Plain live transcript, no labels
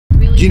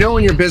Do you know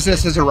when your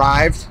business has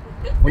arrived?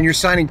 When you're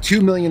signing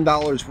 $2 million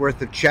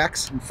worth of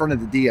checks in front of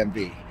the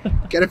DMV.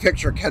 Get a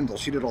picture of Kendall,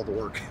 she did all the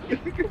work.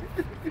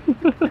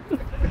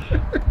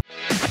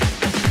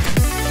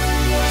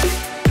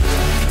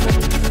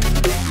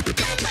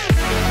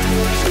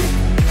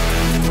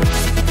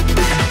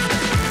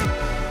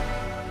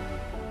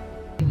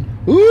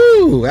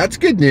 Ooh, that's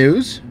good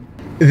news.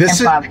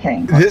 This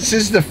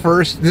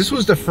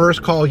was the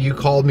first call you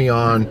called me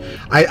on.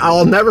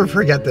 I'll never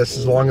forget this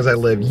as long as I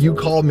live. You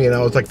called me and I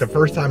was like, the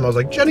first time I was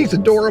like, Jenny's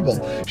adorable.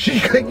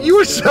 You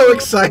were so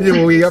excited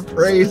when we got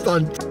praised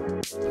on.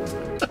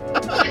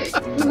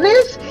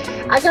 This,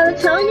 I gotta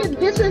tell you,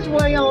 this is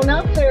way on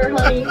up there,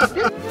 honey.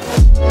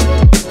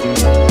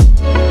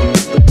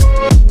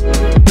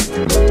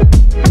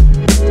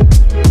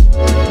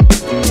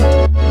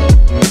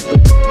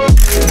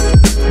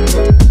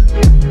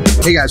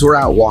 Hey guys, we're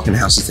out walking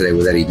houses today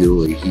with Eddie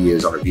Dooley. He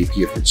is our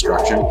VP of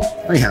construction.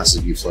 How many houses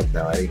have you flipped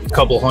now, Eddie? A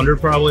couple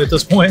hundred probably at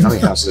this point. How many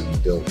houses have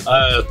you built?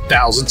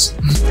 Thousands.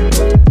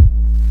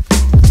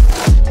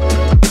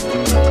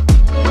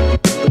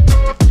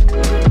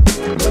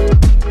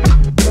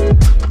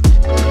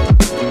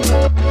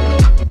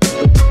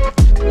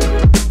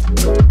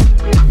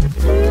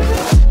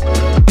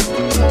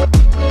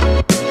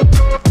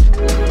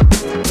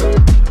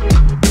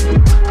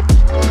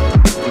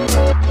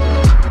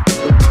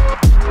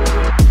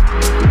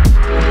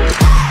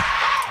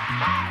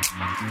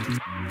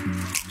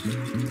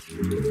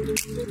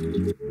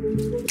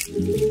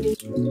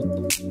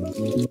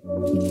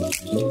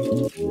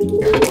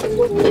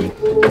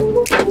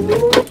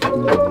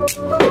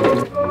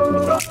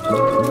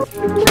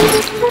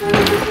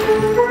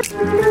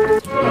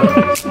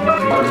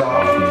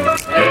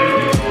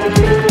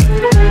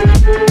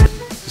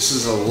 This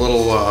is a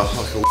little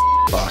like a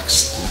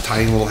box, a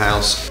tiny little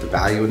house. The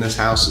value in this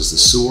house is the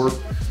sewer,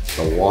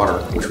 the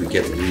water, which we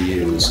get to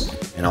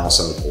reuse, and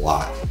also the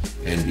lot.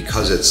 And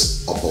because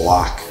it's a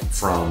block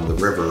from the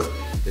river,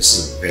 this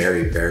is a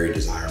very, very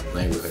desirable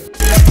neighborhood.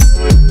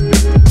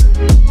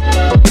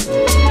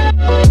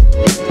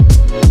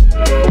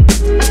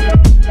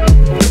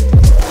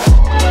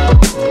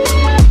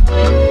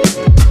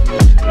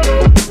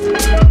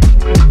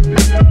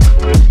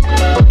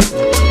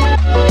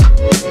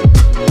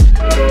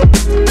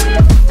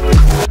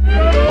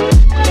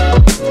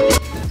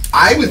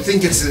 I would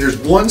think there's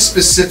one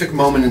specific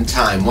moment in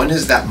time. When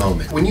is that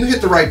moment? When you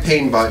hit the right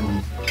paying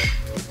button,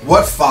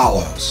 what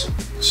follows?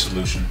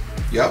 Solution.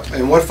 Yep,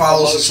 and what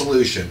follows the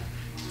solution?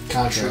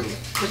 Contract.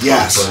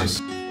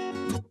 Yes.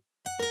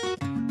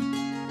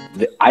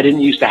 I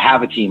didn't used to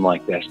have a team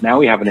like this. Now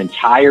we have an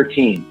entire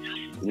team.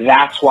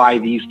 That's why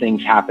these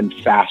things happen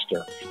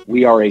faster.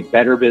 We are a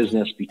better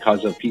business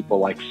because of people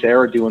like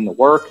Sarah doing the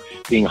work,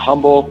 being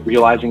humble,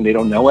 realizing they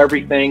don't know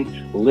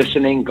everything,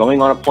 listening,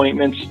 going on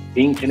appointments,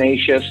 being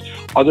tenacious,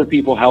 other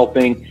people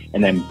helping,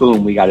 and then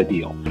boom, we got a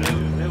deal.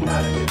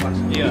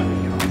 Yeah.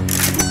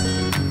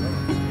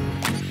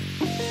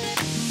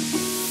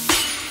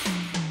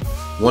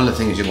 One of the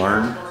things you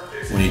learn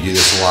when you do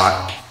this a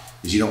lot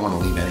is you don't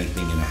want to leave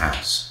anything in the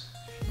house.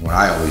 And what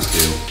I always do,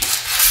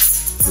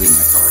 leave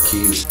my car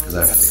keys, because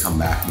I've had to come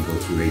back and go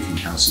through 18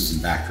 houses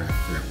and backtrack to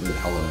figure out where the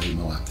hell did I leave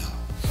my laptop.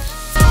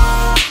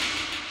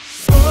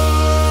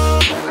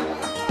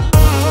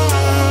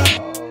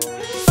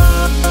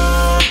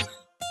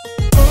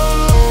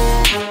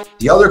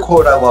 The other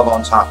quote I love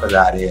on top of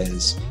that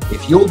is,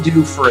 if you'll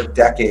do for a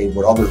decade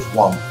what others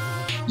won't,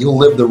 you'll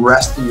live the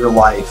rest of your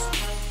life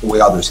the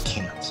way others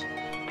can't.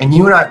 And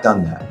you and I have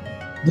done that.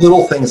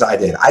 Little things I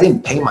did. I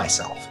didn't pay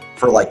myself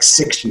for like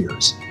 6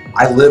 years.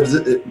 I lived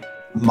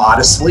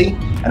modestly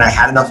and I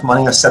had enough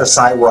money to set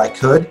aside where I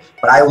could,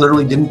 but I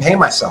literally didn't pay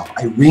myself.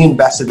 I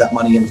reinvested that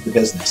money into the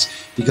business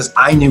because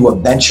I knew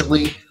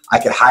eventually I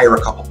could hire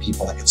a couple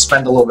people. I could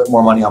spend a little bit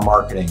more money on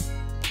marketing.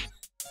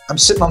 I'm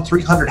sitting on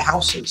 300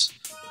 houses.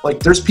 Like,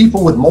 there's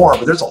people with more,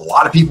 but there's a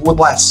lot of people with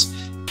less.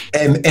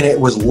 And it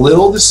was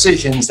little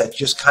decisions that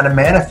just kind of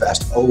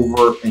manifest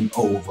over and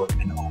over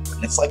and over.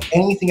 And it's like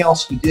anything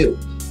else you do.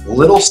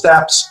 Little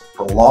steps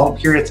for a long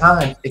period of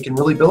time, it can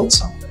really build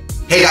something.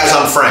 Hey guys,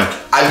 I'm Frank.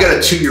 I've got a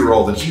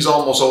 2-year-old and he's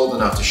almost old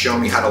enough to show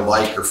me how to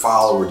like or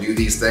follow or do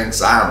these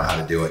things. I don't know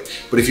how to do it.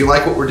 But if you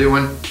like what we're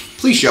doing,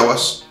 please show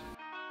us.